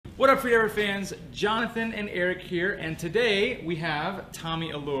What up, Freediver fans? Jonathan and Eric here, and today we have Tommy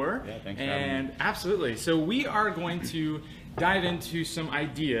Allure. Yeah, thanks for having me. Absolutely. So we are going to dive into some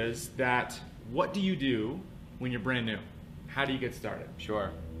ideas that, what do you do when you're brand new? How do you get started? Sure.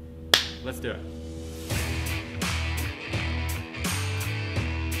 Let's do it.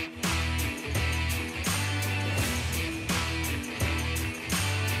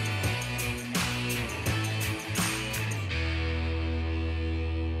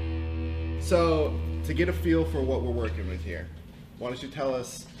 So, to get a feel for what we're working with here, why don't you tell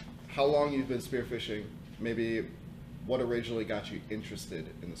us how long you've been spearfishing, maybe what originally got you interested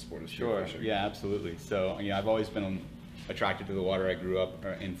in the sport of Sure, spearfishing? yeah, absolutely. So, I've always been attracted to the water. I grew up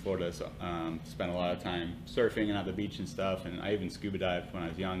in Florida, so spent a lot of time surfing and at the beach and stuff, and I even scuba dived when I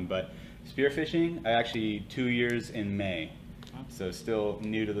was young. But spearfishing, I actually 2 years in May. So still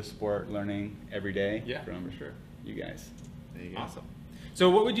new to the sport, learning every day from for sure. you guys. There you go. Awesome. So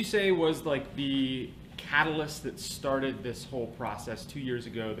what would you say was like the catalyst that started this whole process 2 years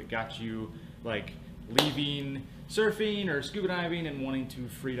ago that got you like leaving surfing or scuba diving and wanting to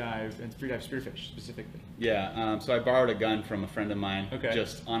freedive and freedive spearfish specifically? Yeah, so I borrowed a gun from a friend of mine. Okay.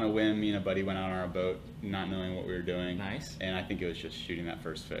 Just on a whim. Me and a buddy went out on our boat, not knowing what we were doing. Nice. And I think it was just shooting that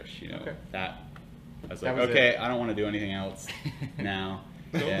first fish. Okay. That I was That like, was okay, it. I don't want to do anything else now.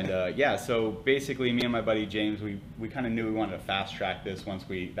 Cool. And yeah, so basically me and my buddy James, we kind of knew we wanted to fast track this once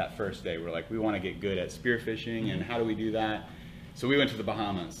that first day. We're like, we want to get good at spearfishing, and how do we do that? So we went to the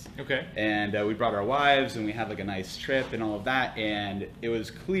Bahamas. Okay. And we brought our wives, and we had like a nice trip and all of that, and it was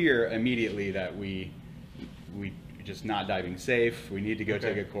clear immediately that we just not diving safe. We need to go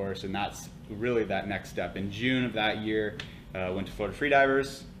take a course, and that's really that next step. In June of that year, went to Florida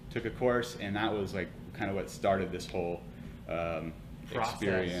Freedivers, took a course, and that was like kind of what started this whole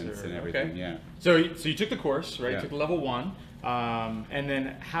experience and everything. Yeah. So you took the course, right? Yeah. You took level 1, and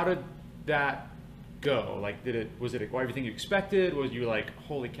then how did that go? Like, was it everything you expected? Was you like,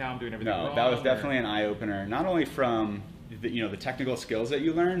 holy cow, I'm doing everything wrong? No, that was definitely an eye opener. Not only from the technical skills that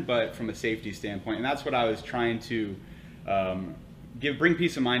you learn, but from a safety standpoint. And that's what I was trying to bring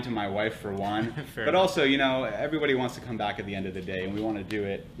peace of mind to my wife, for one. But also, everybody wants to come back at the end of the day, and we want to do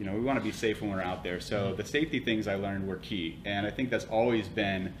it. We want to be safe when we're out there. So the safety things I learned were key, and I think that's always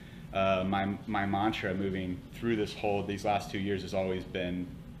been my mantra moving through these last 2 years has always been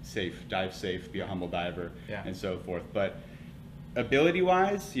safe, dive safe, be a humble diver, and so forth. But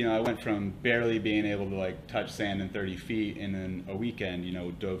ability-wise, I went from barely being able to like touch sand in 30 feet, and then a weekend,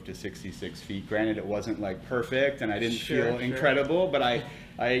 dove to 66 feet. Granted, it wasn't like perfect, and I didn't feel incredible, but I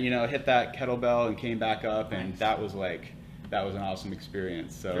hit that kettlebell and came back up, and that was an awesome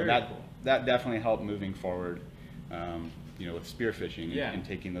experience. So that definitely helped moving forward, with spearfishing and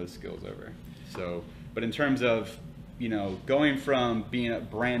taking those skills over. So, but in terms of going from being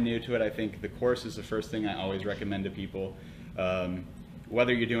brand new to it, I think the course is the first thing I always recommend to people.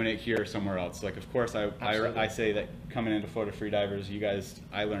 Whether you're doing it here or somewhere else. Like, of course, I say that coming into Florida Freedivers, you guys,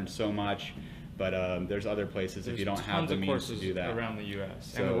 I learned so much, but there's other places if you don't have the means to do that. Around the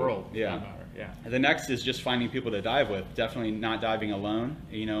U.S. and the world. Yeah. The next is just finding people to dive with. Definitely not diving alone.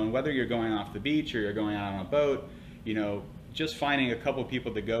 And whether you're going off the beach or you're going out on a boat, just finding a couple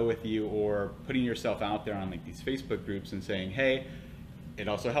people to go with you, or putting yourself out there on like these Facebook groups and saying, hey, it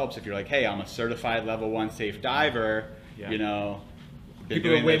also helps if you're like, hey, I'm a certified level 1 safe diver.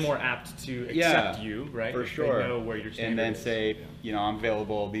 People are way more apt to accept you, right? For sure. They know where your standard and then is. say, I'm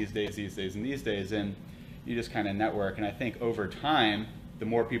available these days, and these days, and you just kind of network. And I think over time, the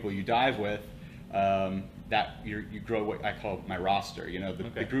more people you dive with, that you grow what I call my roster.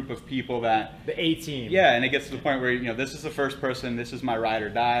 The group of people that the A team. Yeah, and it gets to the point where this is the first person. This is my ride or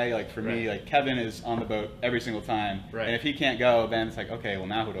die. Like for me, like Kevin is on the boat every single time. Right. And if he can't go, then it's like, okay, well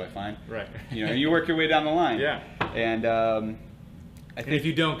now who do I find? Right. And you work your way down the line. Yeah. And I think if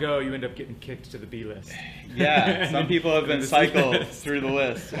you don't go, you end up getting kicked to the B list. Yeah, some people have been cycled through the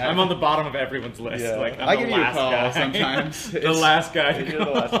list. I'm on the bottom of everyone's list. Yeah. Like, I'm I the give you a last call guy. sometimes. The last guy. You're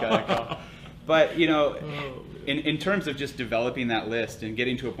the last guy to call. But in terms of just developing that list and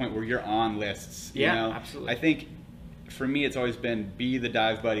getting to a point where you're on lists, absolutely. I think for me it's always been be the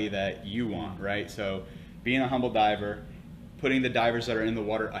dive buddy that you want, right? So being a humble diver, putting the divers that are in the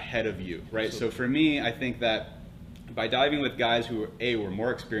water ahead of you, right? Absolutely. So for me, I think that by diving with guys who were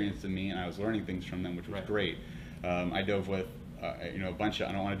more experienced than me, and I was learning things from them, which was great. I dove with a bunch of,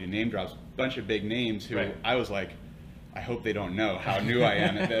 I don't want to do name drops, a bunch of big names who I was like, I hope they don't know how new I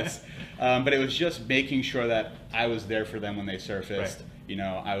am at this. But it was just making sure that I was there for them when they surfaced.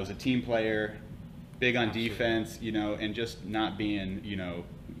 I was a team player, big on defense, and just not being,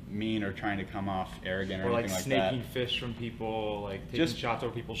 mean or trying to come off arrogant or like anything like that. snaking fish from people, like taking Just shots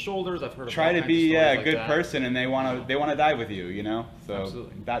over people's shoulders. I've heard of try all to kinds be of stories a like good that. person, and they want to dive with you, you know. So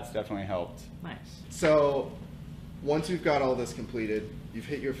Absolutely. that's definitely helped. Nice. So once you've got all this completed, you've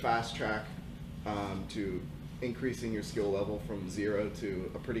hit your fast track to increasing your skill level from 0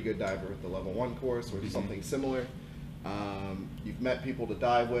 to a pretty good diver with the level 1 course or something similar. You've met people to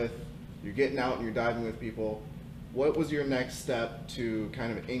dive with. You're getting out and you're diving with people. What was your next step to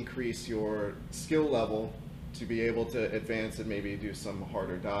kind of increase your skill level to be able to advance and maybe do some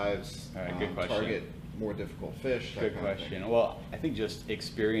harder dives, Good question. target more difficult fish? Good question. Well, I think just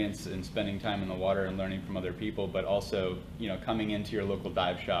experience and spending time in the water and learning from other people, but also, you know, coming into your local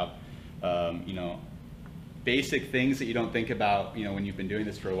dive shop, you know, basic things that you don't think about, you know, when you've been doing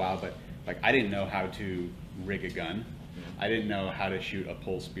this for a while. But like, I didn't know how to rig a gun. I didn't know how to shoot a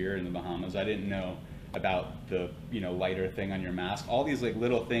pole spear in the Bahamas. I didn't know about the, you know, lighter thing on your mask. All these like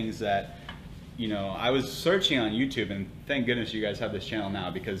little things that, you know, I was searching on YouTube, and thank goodness you guys have this channel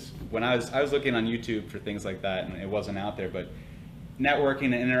now, because when I was looking on YouTube for things like that and it wasn't out there. But networking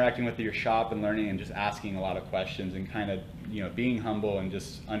and interacting with your shop and learning and just asking a lot of questions and kind of, you know, being humble and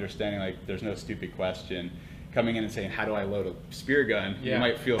just understanding like there's no stupid question. Coming in and saying, how do I load a spear gun? Yeah. You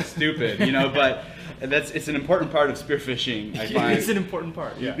might feel stupid, you know, but it's an important part of spearfishing, I find. It's an important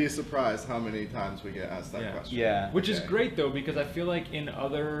part. You'd be surprised how many times we get asked that question. Yeah. Which is great though, because I feel like in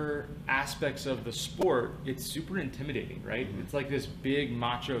other aspects of the sport, it's super intimidating, right? It's like this big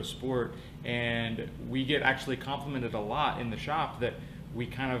macho sport, and we get actually complimented a lot in the shop that we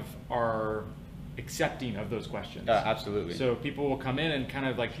kind of are accepting of those questions. Absolutely. So people will come in and kind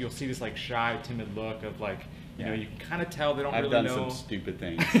of like, you'll see this like shy, timid look of like, you know, you can kind of tell they don't I've really done know. some stupid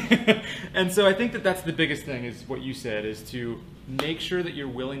things. And so I think that that's the biggest thing, is what you said, is to make sure that you're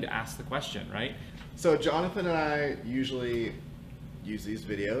willing to ask the question, right? So Jonathan and I usually use these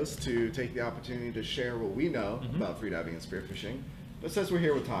videos to take the opportunity to share what we know about freediving and spearfishing. But since we're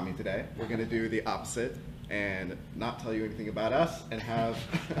here with Tommy today, we're going to do the opposite and not tell you anything about us and have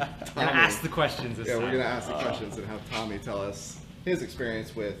Tommy ask the questions this time. we're going to ask the questions and have Tommy tell us his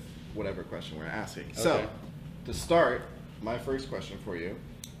experience with whatever question we're asking. Okay. So to start, my first question for you,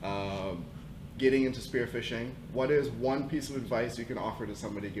 getting into spearfishing, what is one piece of advice you can offer to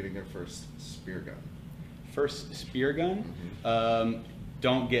somebody getting their first spear gun? First spear gun?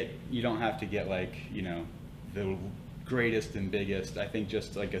 You don't have to get like, you know, the greatest and biggest. I think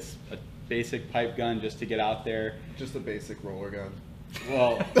just like a basic pipe gun just to get out there. Just a basic roller gun.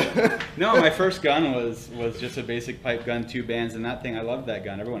 Well, no, my first gun was just a basic pipe gun, 2 bands, and that thing, I loved that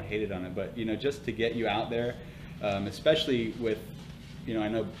gun. Everyone hated on it, but you know, just to get you out there, especially with, you know, I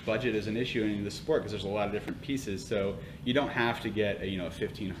know budget is an issue in the sport because there's a lot of different pieces, so you don't have to get a, you know, a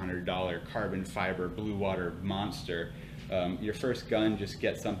 $1,500 carbon fiber blue water monster. Your first gun, just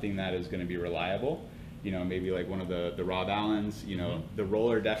get something that is going to be reliable. You know, maybe like one of the Rob Allens. You know, the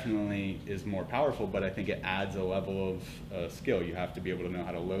roller definitely is more powerful, but I think it adds a level of skill. You have to be able to know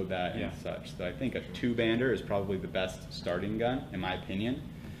how to load that and such. So I think a 2-bander is probably the best starting gun, in my opinion,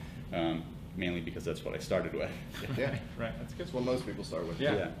 mainly because that's what I started with. Yeah, Right, that's good. that's what most people start with.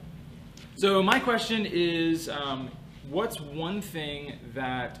 Yeah. So my question is, what's one thing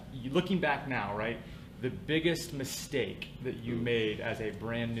that, looking back now, right, the biggest mistake that you made as a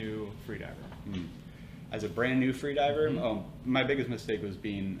brand new freediver? As a brand new freediver, my biggest mistake was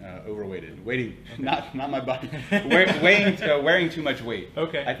being overweighted. Not my body, wearing too much weight.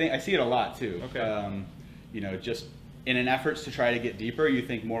 Okay. I think I see it a lot too. Okay. You know, just in an effort to try to get deeper, you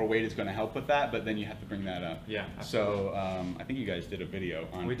think more weight is going to help with that, but then you have to bring that up. Yeah, absolutely. So I think you guys did a video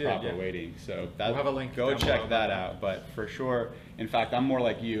on We did, proper weighting. So we'll have a link go down check below that about out. But for sure, in fact, I'm more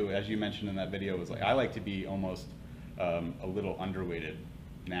like you, as you mentioned in that video. Was like I like to be almost a little underweighted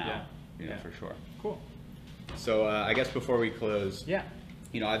now. You know, for sure. Cool. So I guess before we close,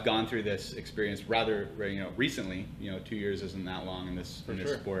 you know, I've gone through this experience rather, you know, recently. You know, 2 years isn't that long in this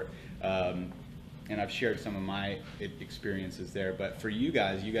sport, and I've shared some of my experiences there. But for you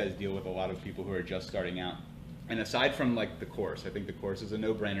guys deal with a lot of people who are just starting out. And aside from like the course, I think the course is a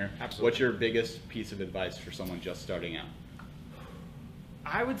no-brainer. Absolutely. What's your biggest piece of advice for someone just starting out?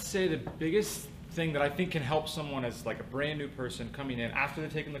 I would say the biggest thing that I think can help someone as like a brand new person coming in after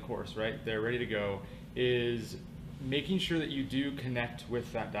they've taken the course, right? They're ready to go, is making sure that you do connect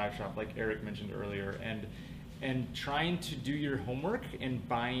with that dive shop, like Eric mentioned earlier, and trying to do your homework and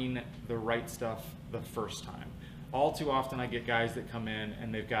buying the right stuff the first time. All too often I get guys that come in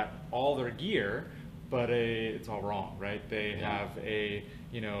and they've got all their gear, but it's all wrong, right? They have a,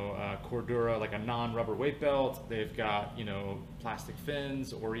 you know, Cordura, like a non-rubber weight belt. They've got, you know, plastic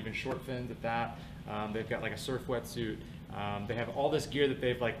fins or even short fins at that. They've got like a surf wetsuit. They have all this gear that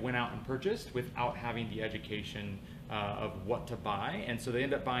they've like went out and purchased without having the education of what to buy, and so they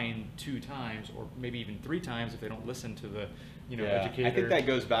end up buying 2 times or maybe even 3 times if they don't listen to the educator. I think that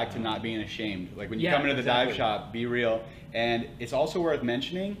goes back to not being ashamed. Like when you Yeah, come into the exactly. dive shop, be real. And it's also worth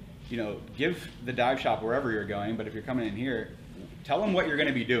mentioning, give the dive shop wherever you're going, but if you're coming in here, tell them what you're going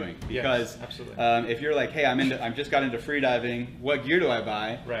to be doing. Because absolutely. If you're like, hey, I'm just got into freediving, what gear do I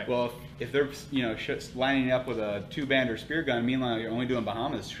buy? Right. Well, if they're lining up with a 2-band or spear gun, meanwhile you're only doing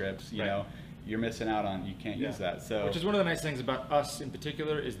Bahamas trips, Right. You're missing out on, you can't use that. So, which is one of the nice things about us in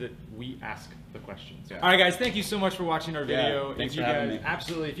particular is that we ask the questions. Yeah. All right, guys, thank you so much for watching our video. Yeah, thanks If you for having guys, me.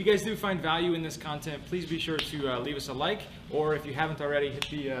 Absolutely. If you guys do find value in this content, please be sure to leave us a like, or if you haven't already, hit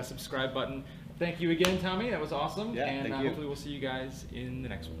the subscribe button. Thank you again, Tommy. That was awesome. Yeah, and thank you. hopefully we'll see you guys in the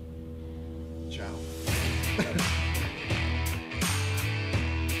next one. Ciao.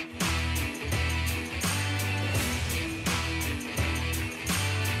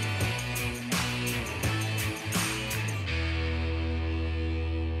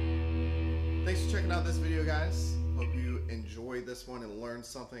 Thanks for checking out this video, guys. Hope you enjoyed this one and learned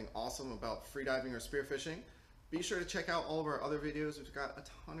something awesome about freediving or spearfishing. Be sure to check out all of our other videos. We've got a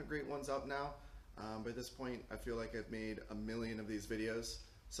ton of great ones up now. By this point, I feel like I've made 1 million of these videos.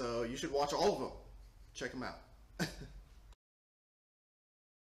 So you should watch all of them. Check them out.